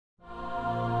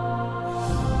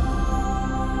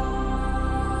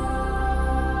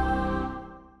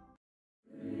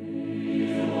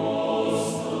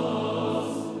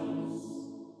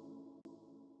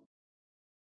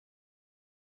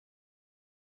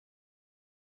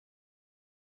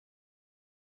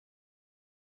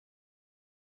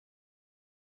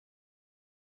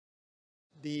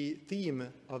the theme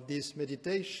of this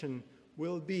meditation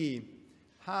will be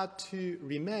how to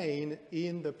remain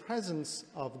in the presence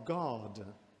of God.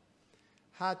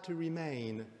 How to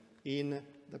remain in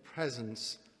the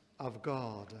presence of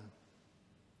God.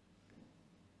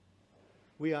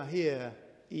 We are here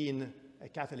in a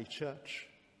Catholic church.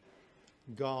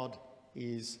 God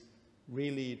is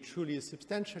really, truly,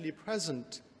 substantially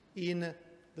present in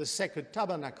the sacred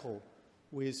tabernacle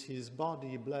with his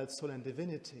body, blood, soul, and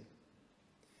divinity.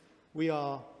 We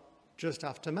are just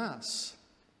after Mass.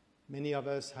 Many of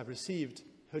us have received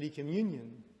Holy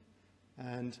Communion,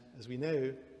 and as we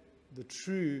know, the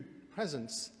true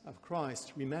presence of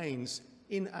Christ remains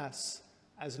in us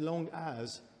as long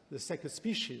as the sacred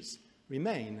species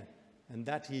remain, and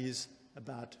that is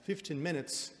about 15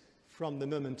 minutes from the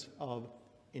moment of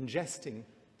ingesting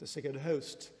the sacred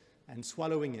host and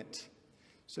swallowing it.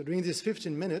 So during these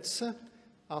 15 minutes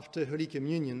after Holy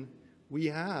Communion, we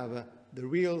have the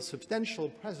real substantial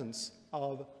presence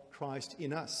of Christ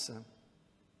in us.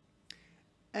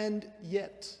 And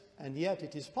yet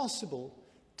it is possible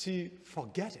to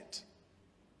forget it.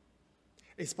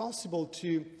 It's possible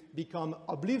to become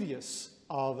oblivious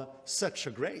of such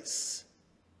a grace.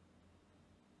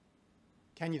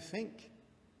 Can you think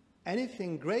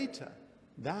anything greater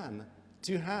than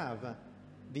to have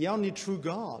the only true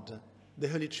God, the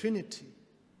Holy Trinity,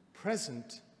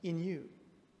 present in you?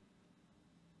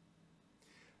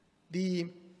 The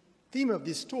theme of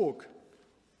this talk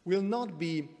will not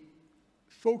be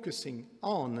focusing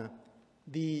on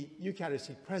the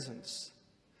Eucharistic presence,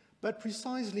 but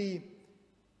precisely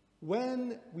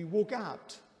when we walk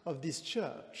out of this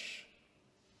church,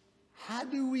 how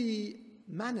do we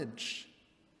manage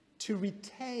to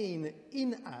retain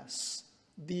in us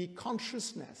the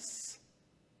consciousness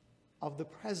of the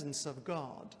presence of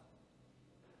God?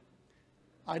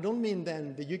 I don't mean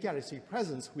then the Eucharistic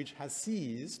presence which has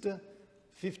ceased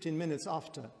 15 minutes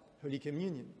after Holy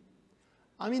Communion.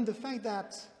 I mean the fact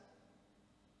that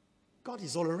God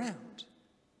is all around.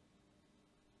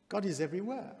 God is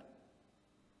everywhere.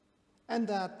 And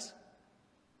that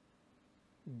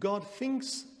God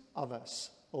thinks of us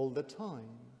all the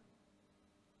time.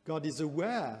 God is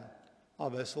aware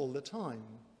of us all the time.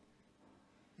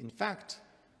 In fact,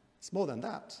 it's more than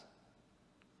that.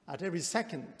 At every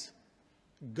second,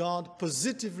 God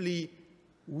positively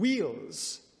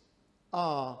wills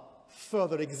our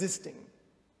further existing.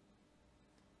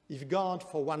 If God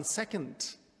for 1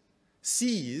 second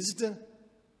ceased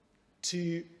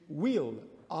to will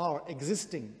our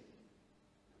existing,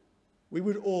 we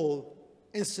would all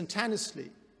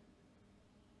instantaneously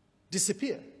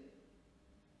disappear.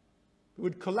 We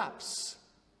would collapse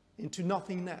into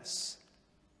nothingness.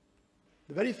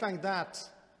 The very fact that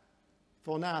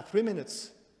for now 3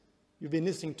 minutes you've been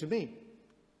listening to me,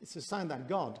 it's a sign that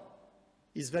God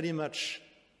is very much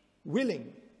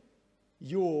willing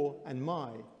your and my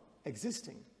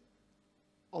existing.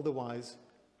 Otherwise,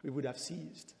 we would have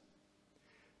ceased.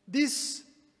 This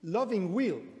loving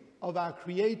will of our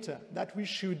Creator that we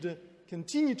should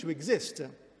continue to exist,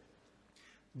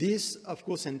 this, of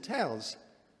course, entails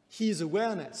his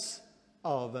awareness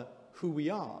of who we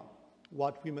are,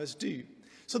 what we must do.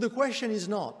 So the question is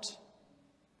not,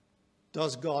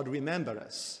 does God remember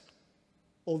us?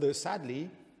 Although, sadly,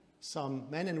 some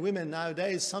men and women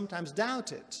nowadays sometimes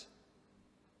doubt it.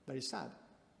 Very sad.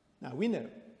 Now, we know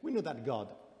that God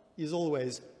is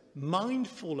always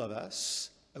mindful of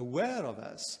us, aware of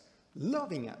us,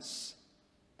 loving us,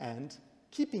 and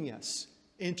keeping us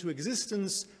into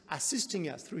existence, assisting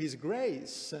us through his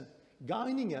grace,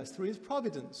 guiding us through his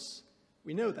providence.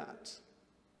 We know that.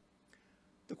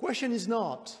 The question is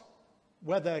not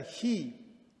whether he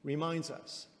reminds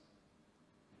us.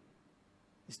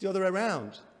 It's the other way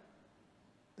around.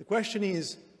 The question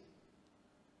is,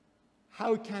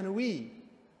 how can we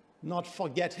not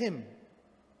forget him?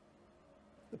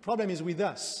 The problem is with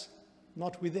us,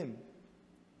 not with him.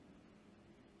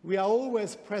 We are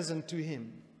always present to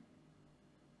him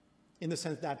in the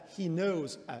sense that he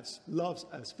knows us, loves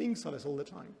us, thinks of us all the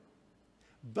time.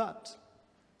 But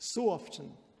so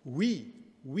often, we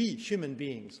human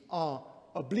beings are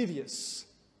oblivious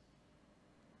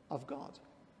of God.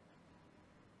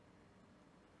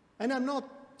 And I'm not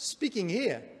speaking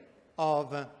here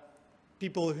of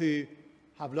people who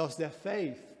have lost their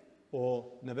faith or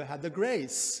never had the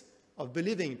grace of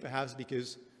believing, perhaps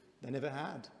because they never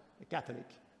had a Catholic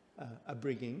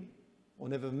upbringing or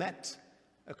never met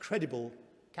a credible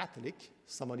Catholic,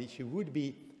 somebody who would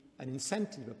be an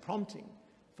incentive, a prompting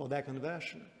for their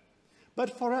conversion.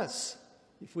 But for us,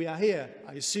 if we are here,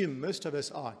 I assume most of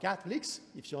us are Catholics.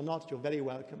 If you're not, you're very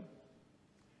welcome.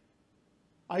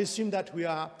 I assume that we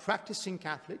are practicing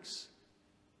Catholics.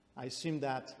 I assume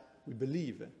that we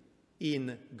believe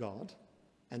in God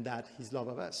and that His love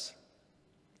of us.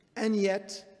 And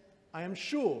yet, I am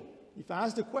sure, if I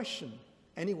ask the question,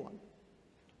 anyone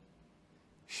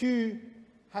who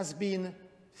has been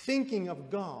thinking of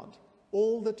God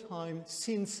all the time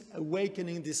since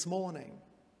awakening this morning,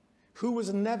 who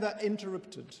was never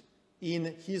interrupted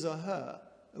in his or her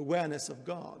awareness of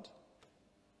God,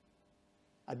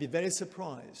 I'd be very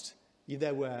surprised if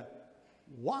there were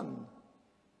one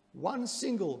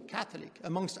single Catholic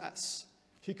amongst us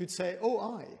who could say,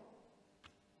 oh,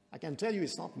 I can tell you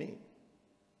it's not me,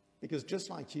 because just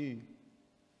like you,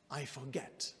 I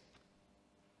forget.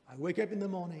 I wake up in the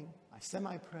morning, I say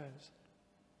my prayers,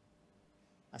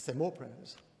 I say more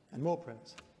prayers and more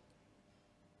prayers.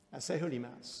 I say Holy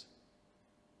Mass,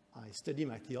 I study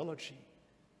my theology,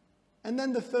 and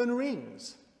then the phone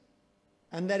rings,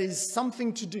 and there is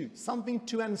something to do, something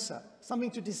to answer,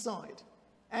 something to decide,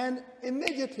 and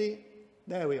immediately,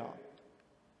 there we are,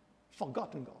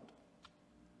 forgotten God.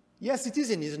 Yes, it is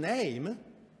in His name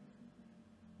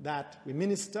that we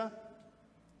minister.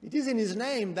 It is in His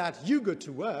name that you go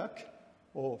to work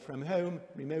or from home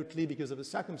remotely because of the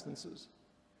circumstances.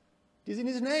 It is in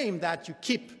His name that you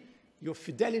keep your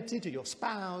fidelity to your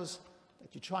spouse,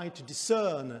 that you try to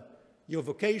discern your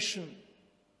vocation.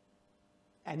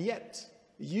 And yet,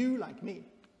 you, like me,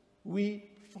 we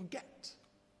forget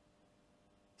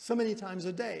so many times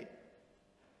a day.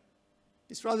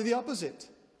 It's rather the opposite.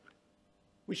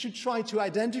 We should try to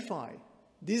identify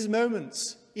these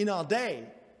moments in our day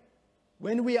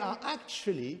when we are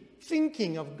actually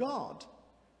thinking of God,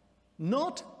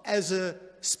 not as a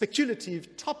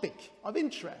speculative topic of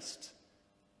interest.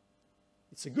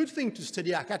 It's a good thing to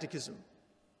study our catechism,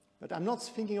 but I'm not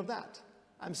thinking of that.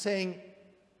 I'm saying,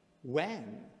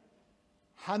 when?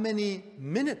 How many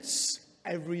minutes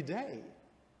every day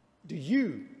do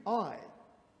you, I,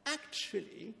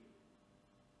 actually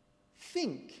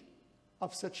think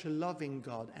of such a loving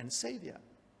God and Savior?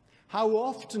 How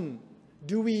often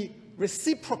do we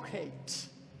reciprocate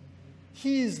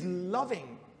His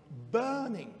loving,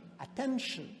 burning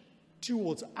attention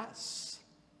towards us?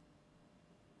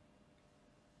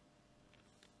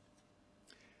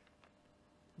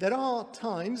 There are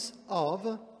times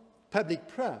of public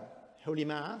prayer, Holy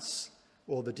Mass,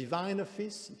 or the Divine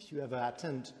Office, if you ever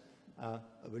attend a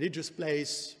religious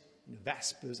place,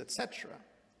 Vespers, etc.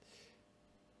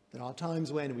 There are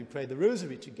times when we pray the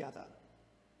Rosary together,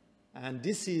 and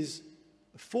this is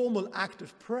a formal act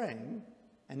of praying,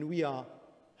 and we are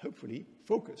hopefully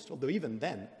focused, although even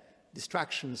then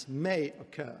distractions may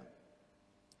occur.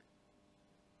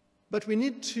 But we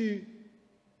need to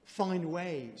find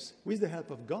ways, with the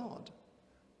help of God,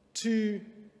 to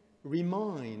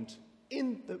remind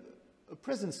in the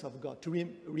presence of God, to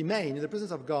remain in the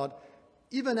presence of God,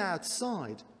 even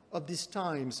outside of these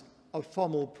times of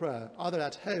formal prayer, either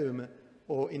at home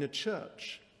or in a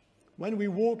church. When we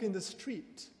walk in the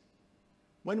street,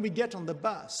 when we get on the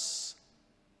bus,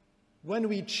 when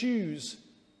we choose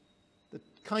the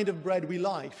kind of bread we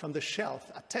like from the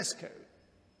shelf at Tesco,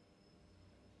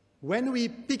 when we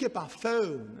pick up our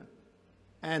phone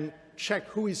and check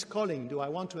who is calling, do I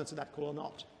want to answer that call or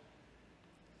not?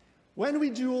 When we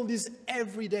do all these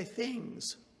everyday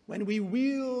things, when we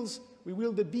wheel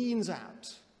the beans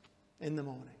out in the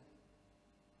morning,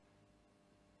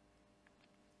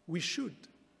 we should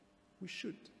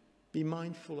be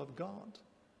mindful of God.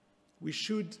 We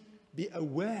should be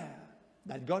aware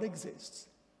that God exists,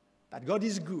 that God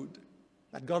is good,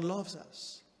 that God loves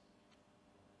us.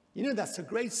 You know, that's a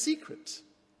great secret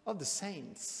of the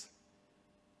saints.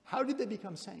 How did they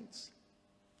become saints?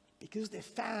 Because they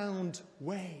found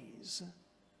ways,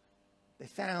 they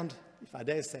found, if I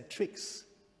dare say, tricks,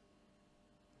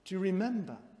 to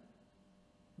remember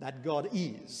that God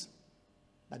is,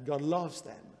 that God loves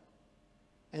them,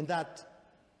 and that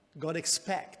God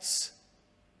expects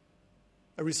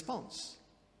a response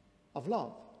of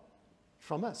love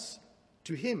from us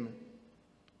to Him.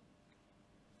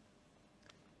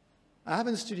 I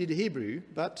haven't studied Hebrew,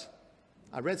 but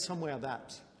I read somewhere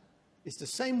that it's the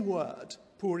same word,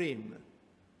 purim,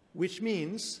 which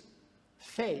means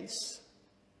face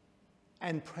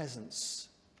and presence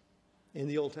in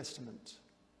the Old Testament.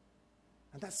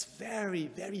 And that's very,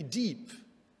 very deep.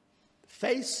 The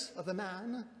face of a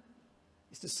man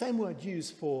is the same word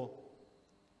used for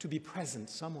to be present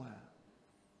somewhere.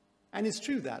 And it's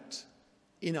true that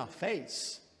in our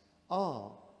face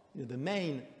are the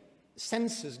main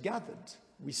senses gathered.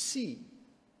 We see,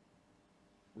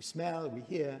 we smell, we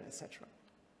hear, etc.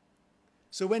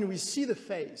 So when we see the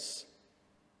face,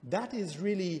 that is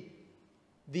really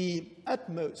the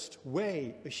utmost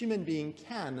way a human being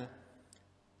can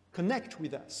connect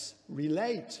with us,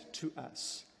 relate to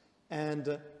us,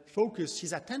 and focus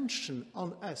his attention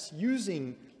on us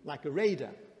using, like a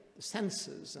radar, the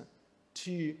senses,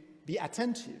 to be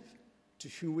attentive to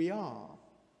who we are.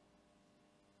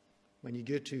 When you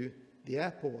go to the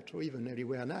airport or even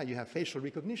everywhere now, you have facial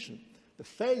recognition. The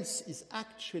face is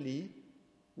actually,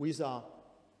 with our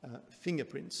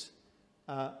fingerprints,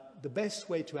 the best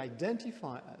way to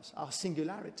identify us, our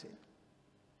singularity.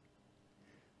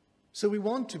 So we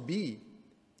want to be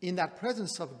in that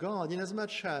presence of God, in as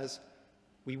much as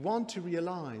we want to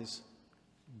realize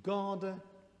God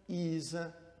is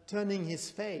turning his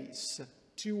face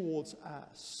towards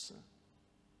us.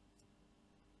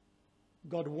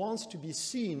 God wants to be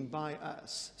seen by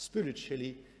us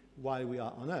spiritually while we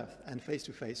are on earth, and face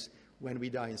to face when we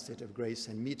die in state of grace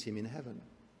and meet him in heaven.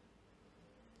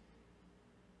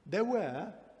 There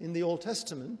were, in the Old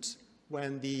Testament,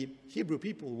 when the Hebrew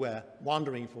people were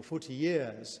wandering for 40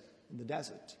 years in the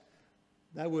desert,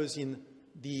 that was in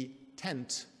the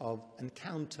tent of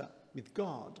encounter with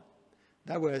God.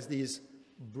 There was these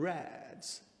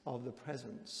breads of the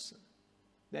presence,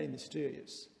 very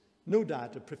mysterious. No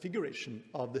doubt a prefiguration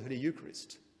of the Holy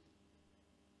Eucharist,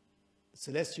 the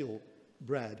celestial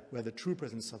bread where the true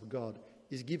presence of God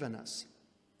is given us.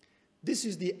 This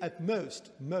is the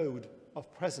utmost mode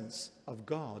of presence of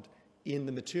God in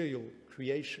the material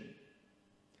creation.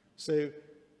 So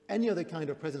any other kind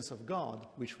of presence of God,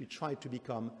 which we try to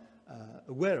become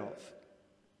aware of,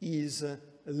 is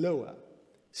lower.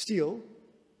 Still,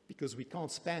 because we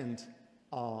can't spend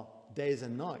our days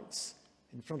and nights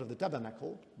in front of the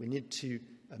tabernacle, we need to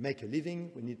make a living,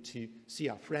 we need to see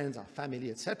our friends, our family,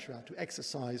 etc., to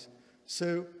exercise.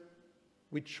 So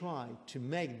we try to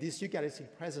make this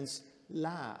Eucharistic presence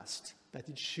last, that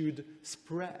it should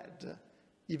spread,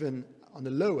 even on a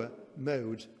lower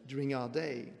mode during our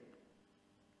day.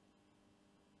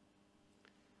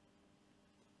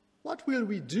 What will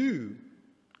we do?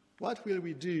 What will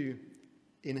we do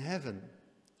in heaven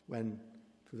when,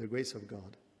 through the grace of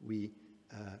God, we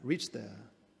reach there?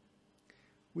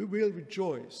 We will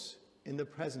rejoice in the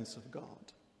presence of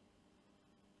God.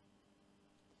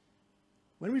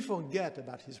 When we forget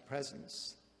about his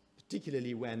presence,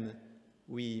 particularly when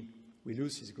we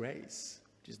lose his grace,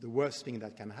 which is the worst thing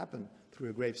that can happen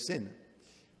through a grave sin,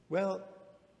 well,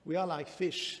 we are like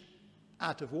fish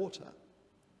out of water.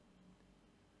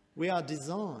 We are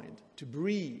designed to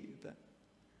breathe,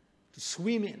 to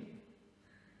swim in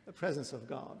the presence of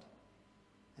God.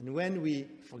 And when we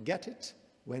forget it,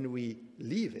 when we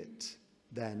leave it,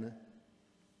 then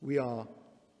we are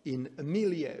in a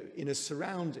milieu, in a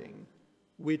surrounding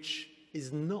which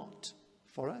is not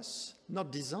for us,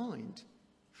 not designed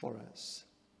for us.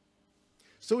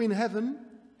 So in heaven,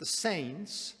 the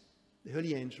saints, the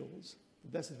holy angels, the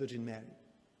Blessed Virgin Mary,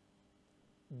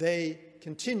 they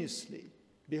continuously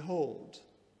behold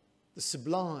the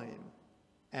sublime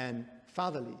and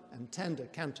fatherly and tender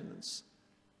countenance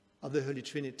of the Holy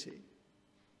Trinity.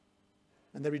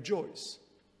 And they rejoice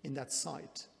in that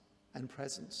sight and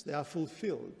presence. They are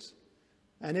fulfilled,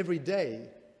 and every day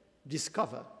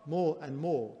discover more and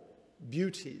more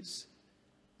beauties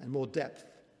and more depth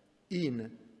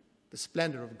in the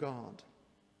splendor of God.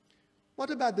 What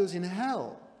about those in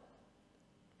hell?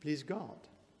 Please God,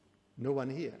 no one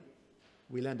here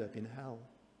will end up in hell.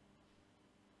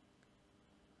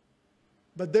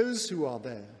 But those who are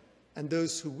there and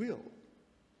those who will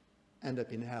end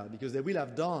up in hell, because they will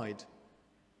have died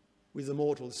with a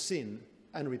mortal sin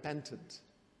unrepentant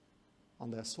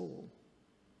on their soul.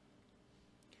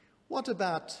 What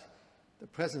about the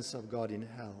presence of God in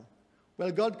hell?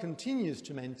 Well, God continues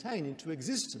to maintain into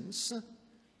existence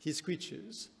his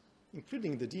creatures,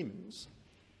 including the demons,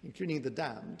 including the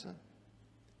damned.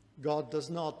 God does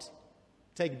not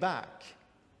take back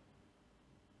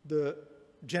the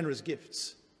generous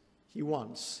gifts he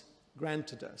once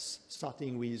granted us,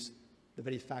 starting with the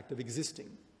very fact of existing,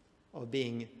 of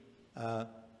being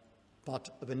part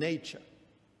of a nature,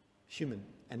 human,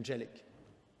 angelic.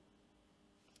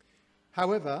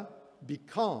 However,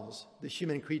 because the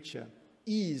human creature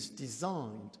is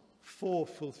designed for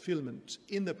fulfillment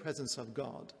in the presence of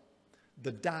God,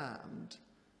 the damned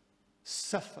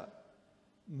suffer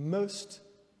most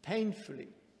painfully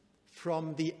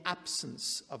from the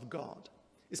absence of God.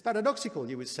 It's paradoxical,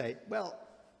 you would say. Well,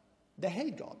 they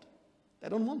hate God. They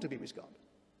don't want to be with God.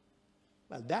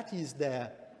 Well, that is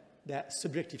their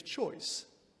subjective choice,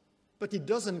 but it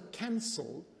doesn't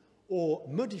cancel or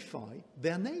modify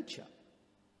their nature.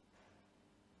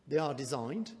 They are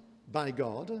designed by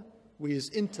God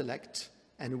with intellect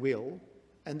and will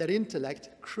and their intellect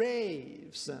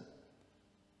craves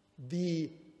the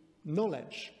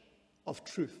knowledge of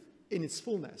truth in its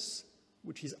fullness,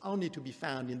 which is only to be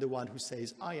found in the one who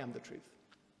says, I am the truth,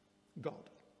 God.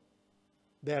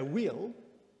 Their will,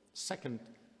 second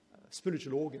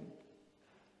spiritual organ,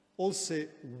 also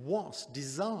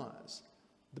desires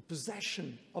the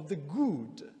possession of the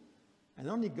good, and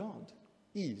only God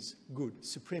is good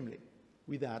supremely,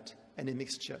 without any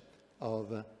mixture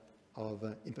of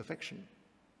imperfection.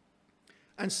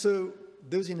 And so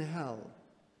those in hell,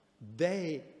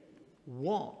 they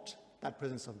want that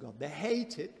presence of God. They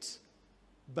hate it,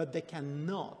 but they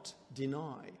cannot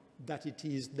deny that it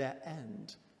is their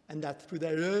end, and that through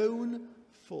their own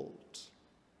fault,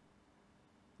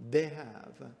 they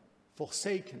have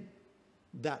forsaken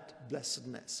that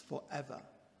blessedness forever.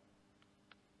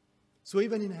 So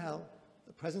even in hell,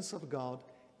 the presence of God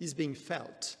is being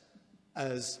felt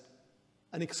as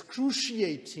an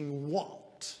excruciating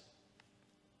want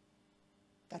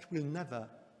that will never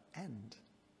end.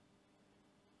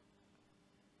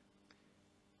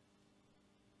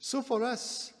 So for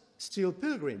us, still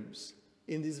pilgrims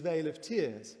in this vale of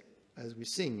tears, as we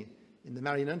sing in the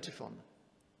Marian antiphon,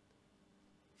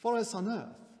 for us on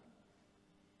earth,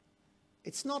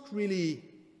 it's not really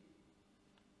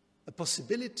a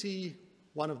possibility,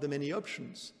 one of the many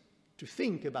options, to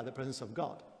think about the presence of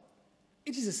God.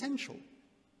 It is essential,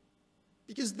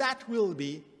 because that will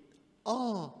be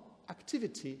our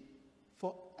activity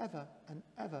forever and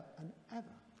ever and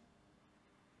ever.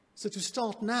 So to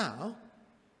start now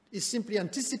is simply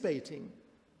anticipating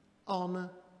on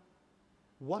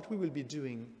what we will be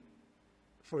doing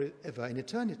forever in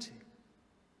eternity.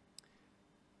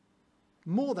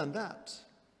 More than that,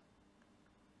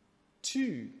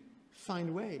 to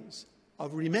find ways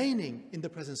of remaining in the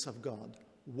presence of God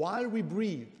while we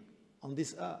breathe on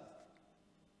this earth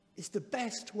is the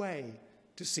best way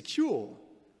to secure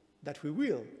that we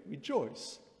will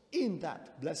rejoice in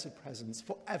that blessed presence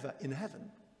forever in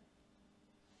heaven.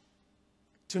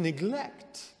 To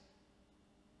neglect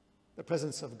the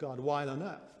presence of God while on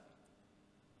earth,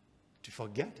 to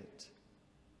forget it,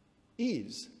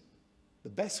 is the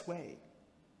best way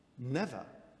never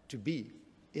to be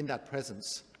in that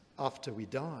presence after we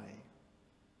die.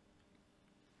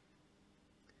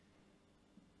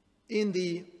 In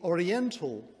the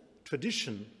Oriental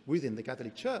tradition within the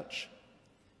Catholic Church,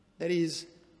 there is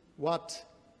what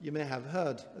you may have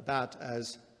heard about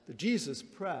as the Jesus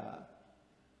Prayer,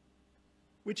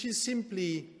 which is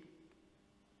simply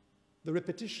the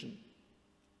repetition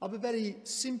of a very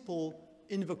simple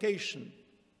invocation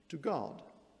to God.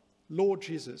 Lord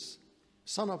Jesus,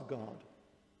 Son of God,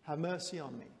 have mercy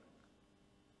on me.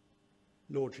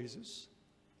 Lord Jesus,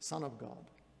 Son of God,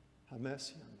 have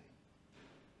mercy on me.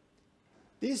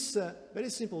 This very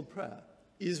simple prayer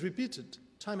is repeated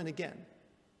time and again.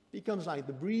 It becomes like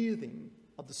the breathing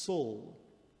of the soul.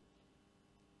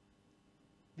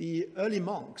 The early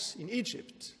monks in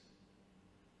Egypt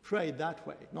prayed that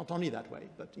way, not only that way,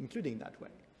 but including that way,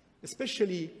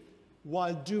 especially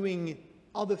while doing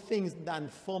other things than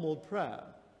formal prayer.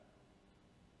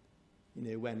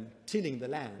 When tilling the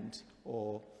land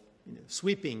or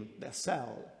sweeping their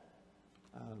cell,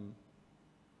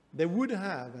 they would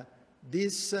have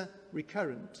this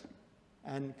recurrent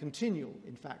and continual,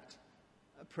 in fact,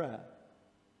 prayer.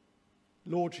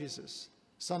 Lord Jesus,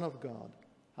 Son of God,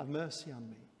 have mercy on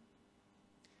me.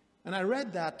 And I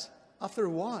read that after a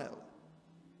while,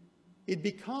 it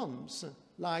becomes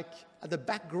like at the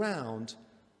background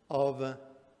of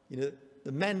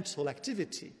the mental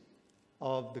activity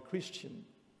of the Christian.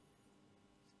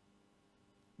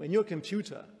 When your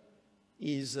computer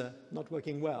is not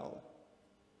working well,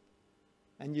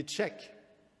 and you check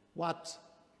what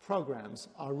programs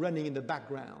are running in the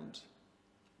background,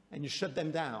 and you shut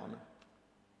them down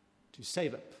to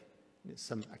save up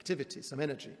some activity, some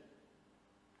energy.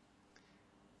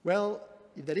 Well,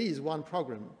 if there is one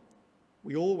program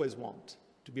we always want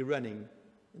to be running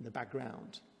in the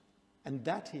background, and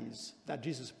that is that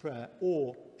Jesus Prayer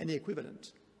or any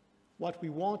equivalent, what we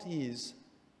want is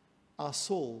our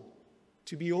soul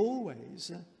to be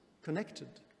always connected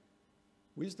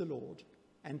with the Lord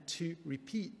and to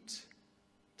repeat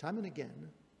time and again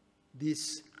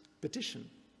this petition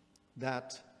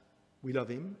that we love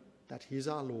him, that he is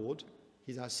our Lord,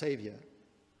 he is our Savior,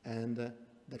 and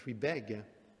that we beg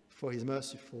for his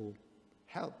merciful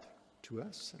help to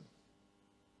us.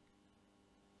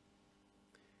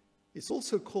 It's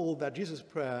also called that Jesus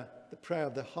Prayer, the prayer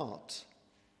of the heart.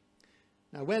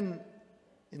 Now, when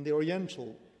in the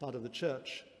Oriental part of the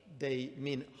church they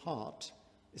mean heart,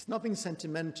 it's nothing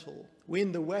sentimental. We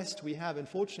in the West, we have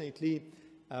unfortunately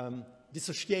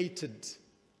dissociated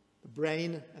the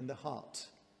brain and the heart.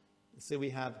 So we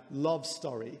have love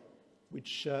story,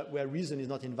 which where reason is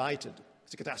not invited.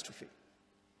 It's a catastrophe.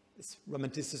 It's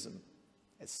romanticism.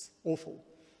 It's awful.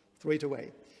 Throw it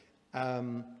away.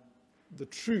 The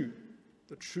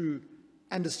true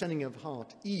understanding of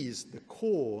heart is the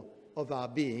core of our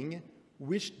being,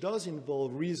 which does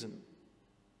involve reason.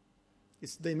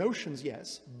 It's the emotions,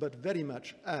 yes, but very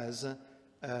much as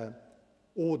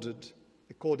ordered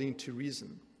according to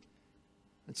reason.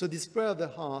 And so this prayer of the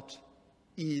heart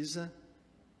is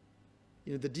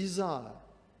the desire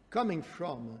coming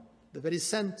from the very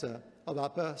center of our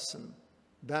person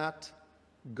that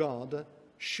God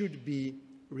should be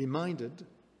reminded,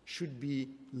 should be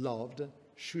loved,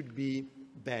 should be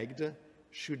begged,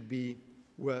 should be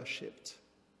worshipped.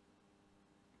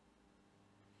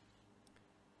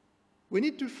 We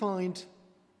need to find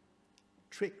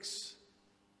tricks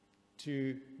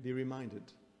to be reminded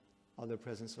of the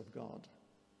presence of God.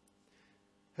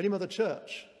 Holy Mother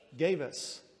Church gave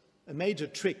us a major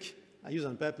trick. I use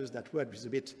on purpose that word, which is a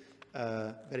bit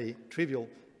very trivial,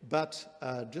 but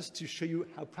just to show you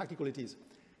how practical it is.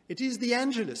 It is the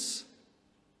Angelus.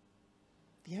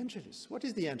 The Angelus. What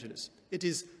is the Angelus? It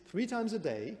is 3 times a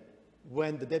day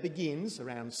when the day begins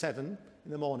around 7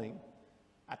 in the morning,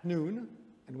 at noon,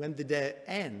 and when the day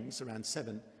ends around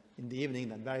 7 in the evening.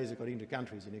 That varies according to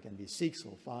countries. It can be 6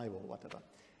 or 5 or whatever.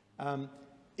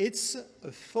 It's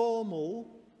a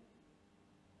formal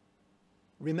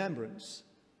remembrance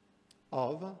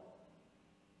of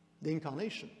the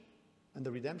incarnation and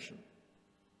the redemption.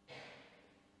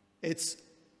 It's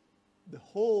the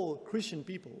whole Christian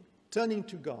people turning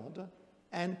to God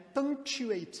and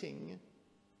punctuating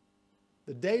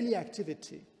the daily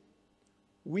activity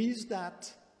with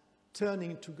that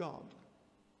turning to God.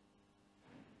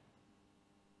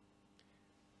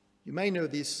 You may know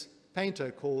this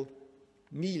painter called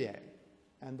Malleray,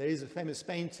 and there is a famous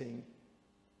painting,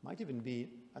 might even be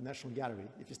a National Gallery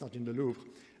if it's not in the Louvre,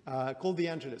 called The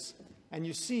Angelus. And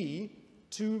you see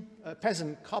a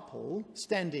peasant couple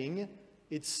standing,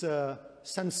 it's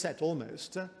sunset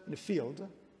almost, in a field,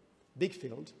 big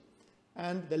field,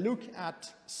 and they look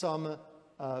at some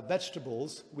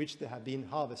vegetables which they have been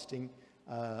harvesting.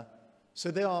 So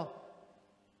they are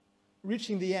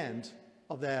reaching the end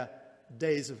of their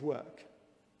days of work.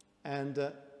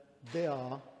 And they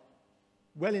are,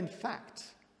 well, in fact,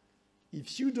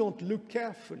 if you don't look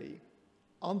carefully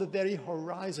on the very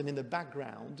horizon in the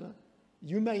background,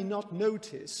 you may not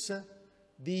notice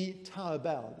the tower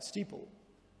bell, the steeple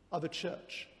of a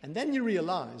church. And then you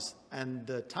realize, and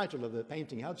the title of the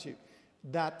painting helps you,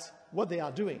 that what they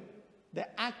are doing,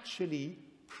 they're actually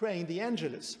praying the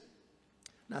Angelus.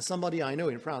 Now, somebody I know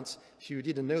in France, if you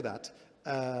didn't know that,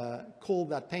 called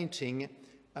that painting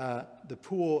the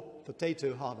poor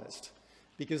potato harvest,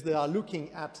 because they are looking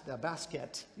at their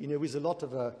basket, with a lot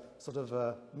of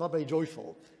not very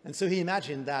joyful. And so he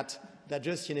imagined that they're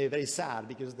just, very sad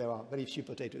because there are very few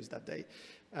potatoes that day.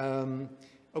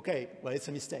 Okay, well, it's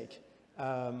a mistake.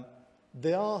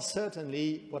 They are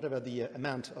certainly, whatever the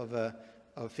amount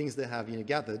of things they have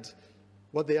gathered,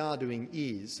 what they are doing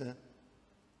is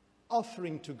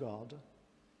offering to God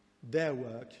their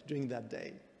work during that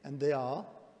day. And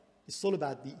it's all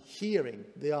about the hearing.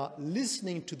 They are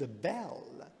listening to the bell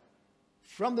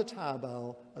from the tower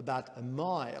bell about a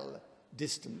mile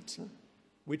distant,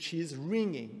 which is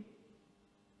ringing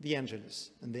the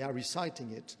Angelus. And they are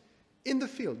reciting it in the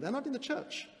field. They're not in the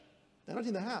church. They're not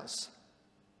in the house.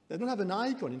 They don't have an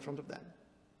icon in front of them.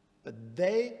 But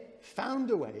they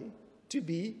found a way to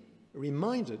be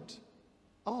reminded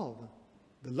of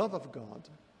the love of God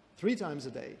 3 times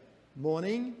a day,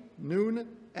 morning, noon,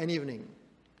 and evening.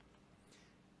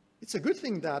 It's a good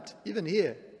thing that even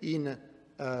here in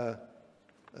a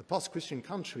post-Christian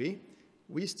country,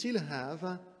 we still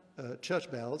have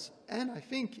church bells, and I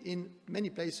think in many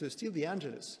places still the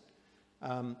Angelus.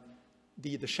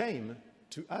 The shame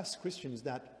to us Christians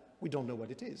that we don't know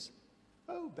what it is.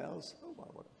 Oh, bells, oh,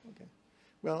 well, okay.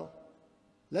 Well,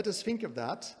 let us think of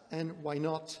that, and why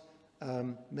not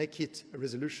make it a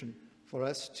resolution for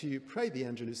us to pray the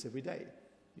Angelus every day.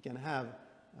 You can have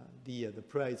the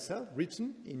prayer itself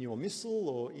written in your missal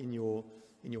or in your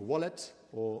wallet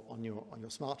or on your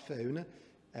smartphone,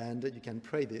 and you can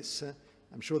pray this.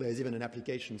 I'm sure there is even an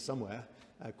application somewhere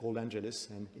called Angelus,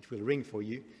 and it will ring for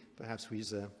you, perhaps with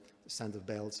the sound of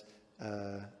bells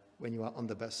when you are on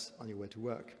the bus on your way to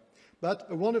work. But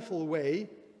a wonderful way,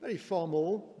 very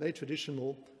formal, very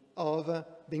traditional, of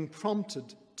being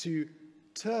prompted to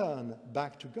turn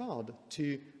back to God,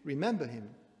 to remember Him.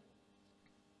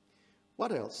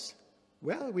 What else?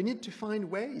 Well, we need to find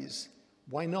ways.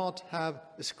 Why not have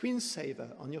a screensaver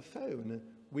on your phone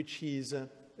which is a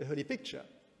holy picture.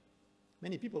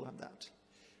 Many people have that.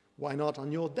 Why not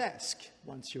on your desk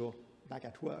once you're back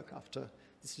at work after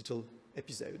this little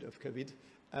episode of COVID?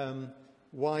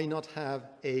 Why not have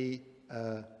a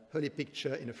holy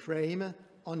picture in a frame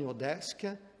on your desk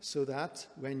so that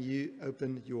when you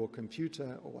open your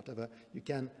computer or whatever, you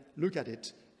can look at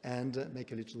it and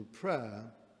make a little prayer?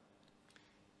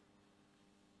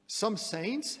 Some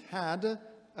saints had,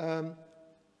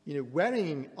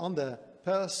 wearing on the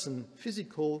person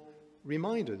physical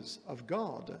reminders of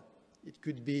God. It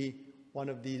could be one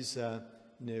of these,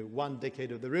 1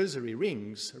 decade of the rosary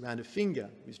rings around a finger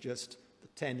with just the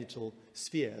 10 little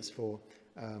spheres for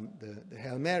the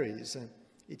Hail Marys.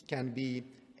 It can be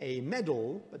a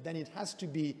medal, but then it has to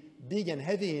be big and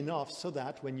heavy enough so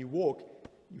that when you walk,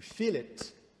 you feel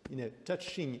it,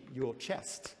 touching your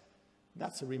chest.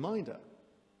 That's a reminder.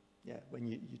 Yeah, when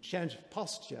you change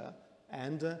posture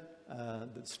and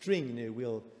the string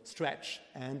will stretch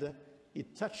and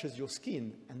it touches your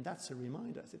skin, and that's a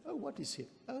reminder. I said, oh, what is here?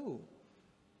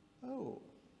 Oh,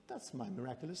 that's my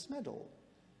miraculous medal.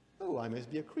 Oh, I must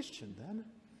be a Christian then.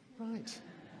 Right.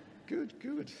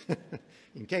 Good.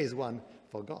 In case one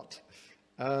forgot.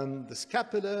 The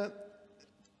scapular,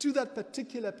 to that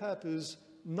particular purpose,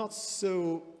 not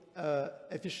so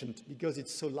efficient because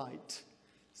it's so light.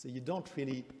 So you don't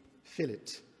really feel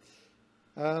it.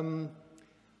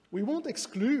 We won't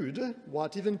exclude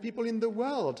what even people in the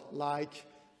world, like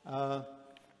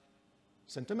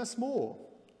St. Thomas More,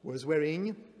 was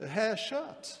wearing a hair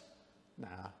shirt.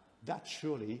 Now, that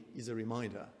surely is a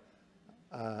reminder.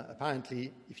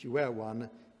 Apparently, if you wear one,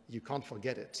 you can't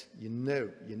forget it. You know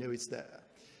it's there.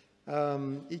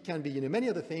 It can be many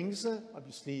other things.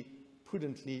 Obviously,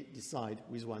 prudently decide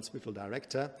with one's spiritual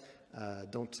director.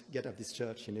 Don't get up this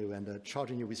church, and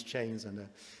charging you with chains, and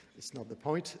it's not the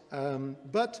point.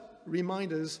 But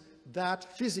reminders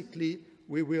that physically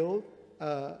we will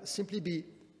simply be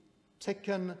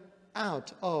taken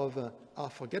out of our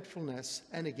forgetfulness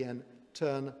and again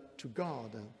turn to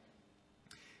God.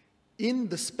 In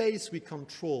the space we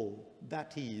control,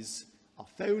 that is our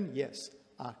phone, yes,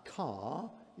 our car,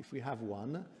 if we have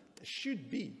one, there should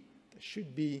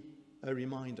be a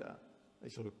reminder.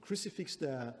 There's a crucifix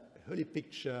there, a holy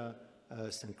picture,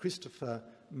 St. Christopher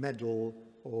medal,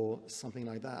 or something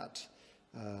like that.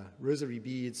 Rosary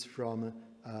beads from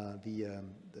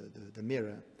the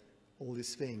mirror, all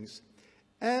these things.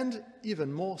 And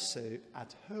even more so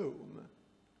at home.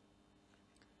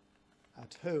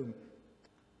 At home.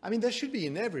 I mean, there should be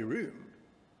in every room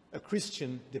a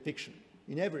Christian depiction,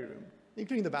 in every room,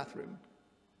 including the bathroom.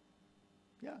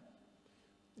 Yeah,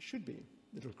 there should be.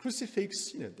 Little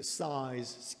crucifix, the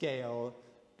size, scale,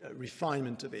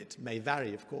 refinement of it may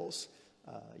vary, of course,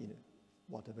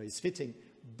 whatever is fitting,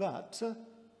 but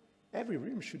every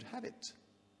room should have it.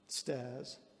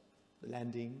 Stairs, the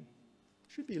landing,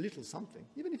 should be a little something,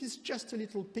 even if it's just a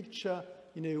little picture,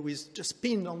 with just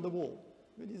pinned on the wall.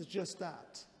 It is just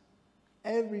that.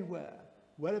 Everywhere,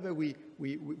 wherever we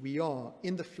are,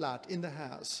 in the flat, in the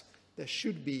house, there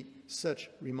should be such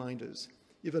reminders.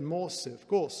 Even more so, of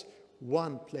course,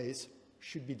 one place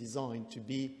should be designed to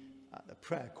be the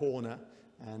prayer corner,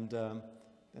 and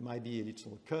there might be a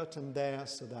little curtain there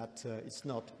so that it's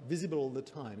not visible all the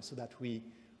time, so that we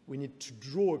need to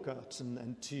draw a curtain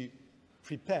and to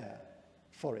prepare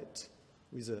for it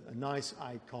with a nice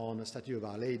icon, a statue of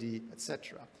Our Lady,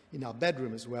 etc. In our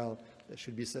bedroom as well, there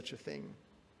should be such a thing.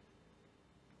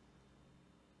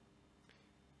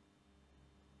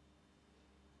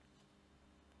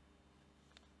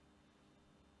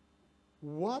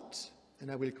 What, and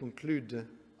I will conclude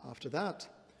after that,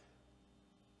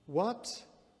 what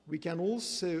we can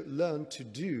also learn to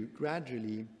do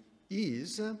gradually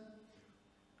is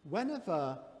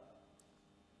whenever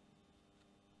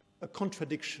a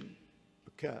contradiction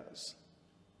occurs,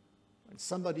 when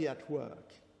somebody at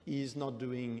work is not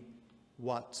doing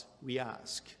what we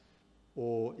ask,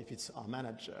 or if it's our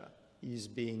manager, is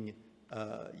being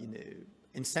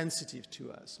insensitive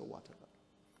to us or whatever.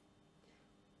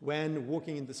 When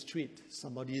walking in the street,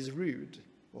 somebody is rude,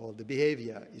 or the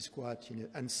behavior is quite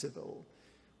uncivil.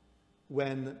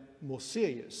 When more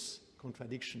serious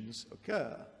contradictions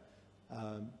occur,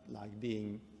 like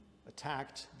being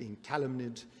attacked, being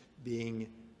calumniated, being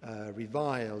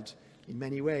reviled in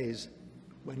many ways,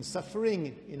 when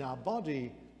suffering in our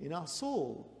body, in our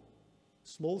soul,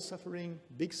 small suffering,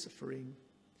 big suffering,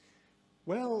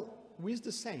 well, with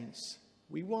the saints,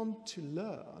 we want to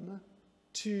learn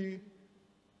to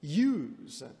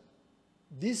use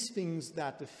these things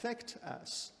that affect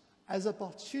us as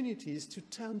opportunities to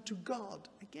turn to God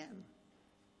again.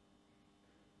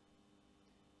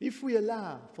 if we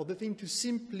allow for the thing to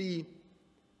simply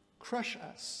crush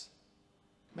us,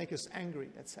 make us angry,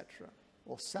 etc.,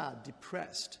 or sad,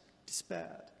 depressed,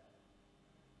 despaired,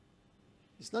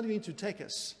 it's not going to take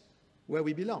us where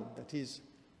we belong, that is,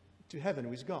 to heaven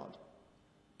with God.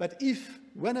 But if,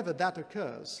 whenever that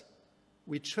occurs,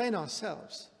 we train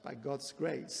ourselves, by God's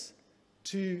grace,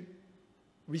 to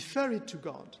refer it to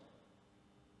God,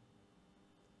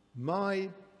 my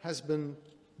husband,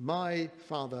 my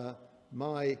father,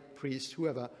 my priest,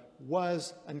 whoever,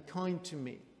 was unkind to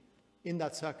me in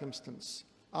that circumstance.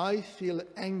 I feel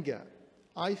anger,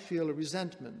 I feel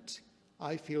resentment,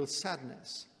 I feel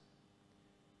sadness.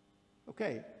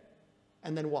 Okay,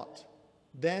 and then what?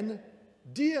 Then,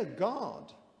 dear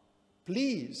God,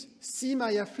 please see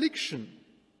my affliction,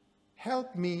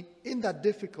 help me in that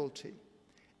difficulty.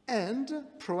 And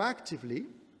proactively,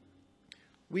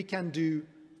 we can do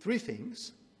three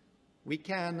things. We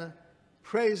can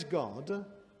praise God,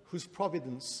 whose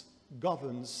providence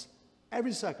governs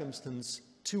every circumstance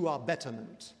to our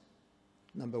betterment.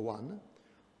 Number one,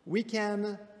 we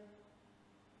can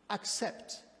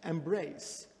accept,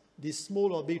 embrace this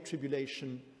small or big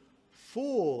tribulation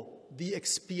for the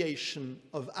expiation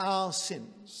of our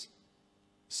sins,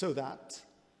 so that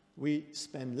we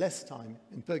spend less time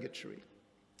in purgatory.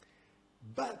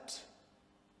 But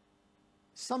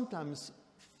sometimes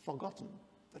forgotten,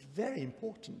 but very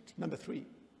important, number three,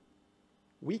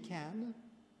 we can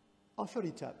offer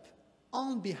it up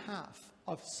on behalf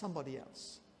of somebody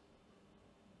else.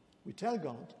 We tell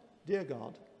God, dear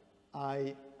God,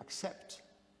 I accept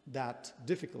that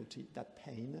difficulty, that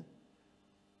pain.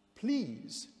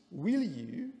 Please, will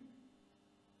you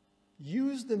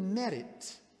use the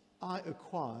merit I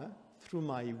acquire through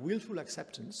my willful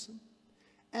acceptance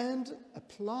and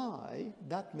apply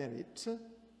that merit,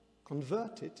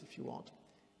 convert it, if you want,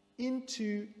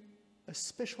 into a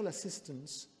special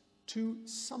assistance to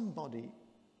somebody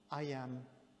I am,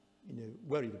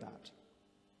 worried about.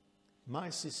 My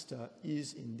sister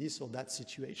is in this or that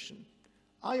situation.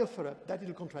 I offer up that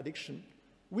little contradiction,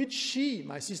 which she,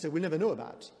 my sister, will never know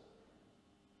about.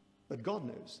 But God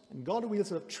knows, and God will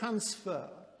sort of transfer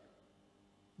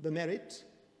the merit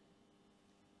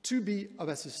to be of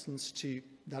assistance to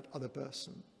that other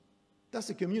person. That's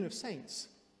the communion of saints.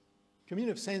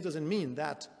 Communion of saints doesn't mean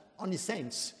that only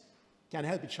saints can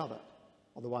help each other,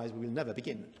 otherwise we will never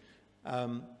begin.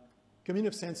 Communion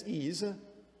of saints is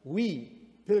we,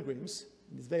 pilgrims,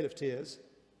 in this vale of tears,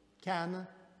 can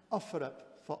offer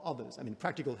up for others. I mean,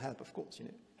 practical help, of course,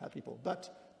 help people,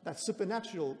 but that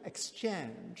supernatural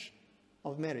exchange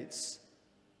of merits.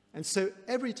 And so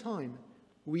every time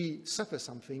we suffer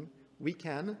something, we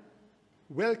can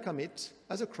welcome it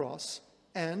as a cross,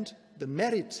 and the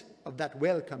merit of that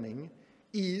welcoming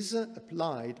is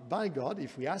applied by God,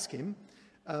 if we ask him,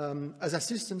 as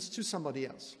assistance to somebody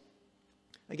else.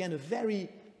 Again, a very,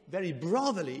 very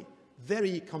brotherly,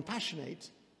 very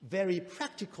compassionate, very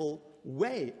practical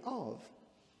way of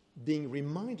being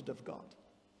reminded of God.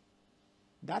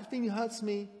 That thing hurts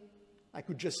me, I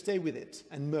could just stay with it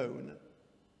and moan.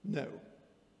 No.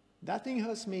 That thing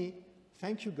hurts me,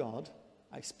 thank you, God,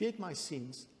 I expiate my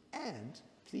sins, and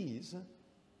please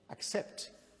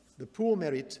accept the poor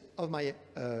merit of my,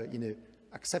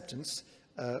 acceptance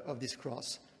of this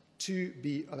cross to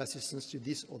be of assistance to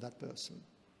this or that person.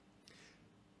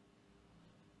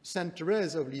 Saint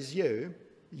Therese of Lisieux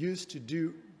used to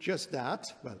do just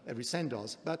that. Well, every saint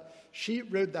does, but she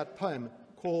wrote that poem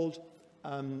called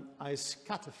I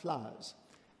Scatter Flowers,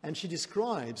 and she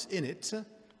describes in it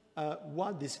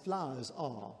what these flowers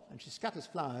are, and she scatters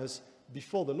flowers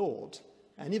before the Lord,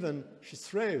 and even she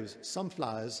throws some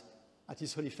flowers at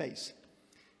his holy face.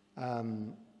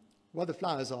 What the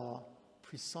flowers are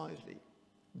precisely,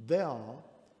 they are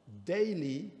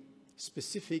daily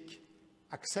specific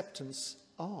acceptance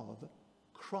of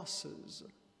crosses.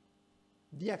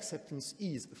 The acceptance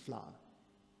is a flower,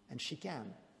 and she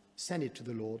can send it to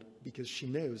the Lord because she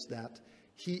knows that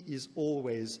he is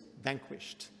always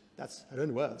vanquished. That's her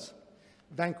own words.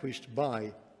 Vanquished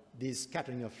by this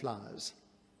scattering of flowers.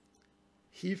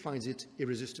 He finds it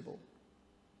irresistible.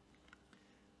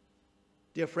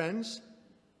 Dear friends,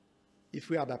 if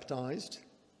we are baptized,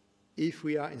 if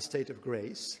we are in state of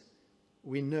grace,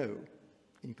 we know,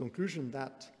 in conclusion,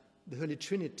 that the Holy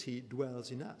Trinity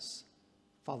dwells in us,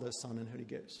 Father, Son, and Holy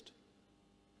Ghost.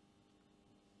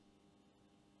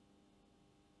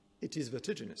 It is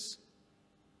vertiginous.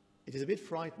 It is a bit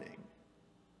frightening.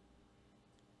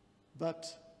 But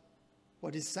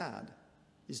what is sad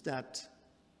is that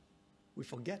we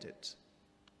forget it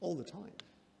all the time,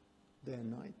 day and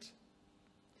night.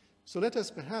 So let us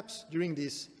perhaps, during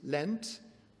this Lent,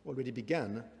 already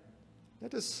began,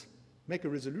 let us make a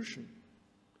resolution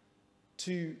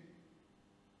to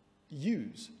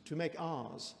make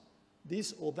ours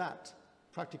this or that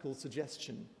practical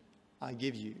suggestion I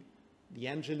give you. The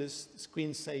Angelus, the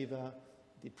screensaver,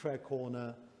 the prayer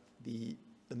corner, the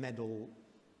medal,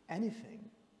 anything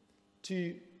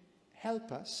to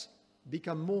help us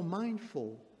become more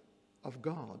mindful of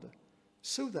God,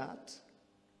 so that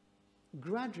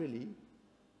gradually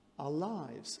our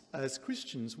lives as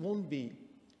Christians won't be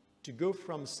to go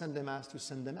from Sunday Mass to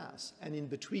Sunday Mass, and in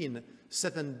between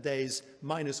 7 days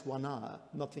minus 1 hour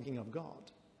not thinking of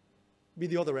God. Be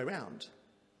the other way around.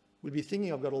 We'll be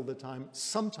thinking of God all the time.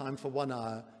 Sometime for 1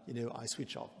 hour, I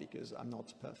switch off because I'm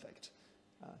not perfect.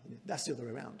 That's the other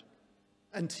way around.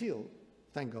 Until,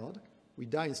 thank God, we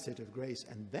die in state of grace,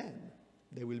 and then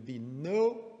there will be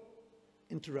no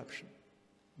interruption.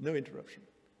 No interruption.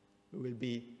 We will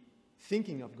be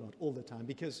thinking of God all the time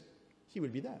because he will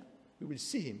be there. We will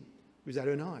see him with our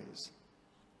own eyes.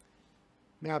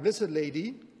 May our Blessed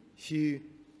Lady, who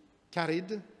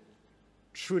carried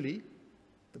truly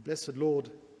the Blessed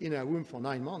Lord in her womb for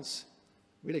 9 months,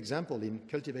 real example in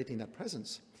cultivating that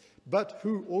presence, but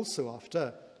who also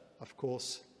after, of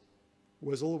course,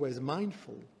 was always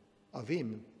mindful of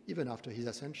him, even after his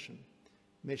ascension.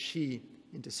 May she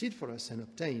intercede for us and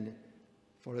obtain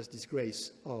for us this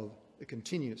grace of a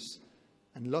continuous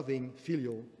and loving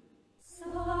filial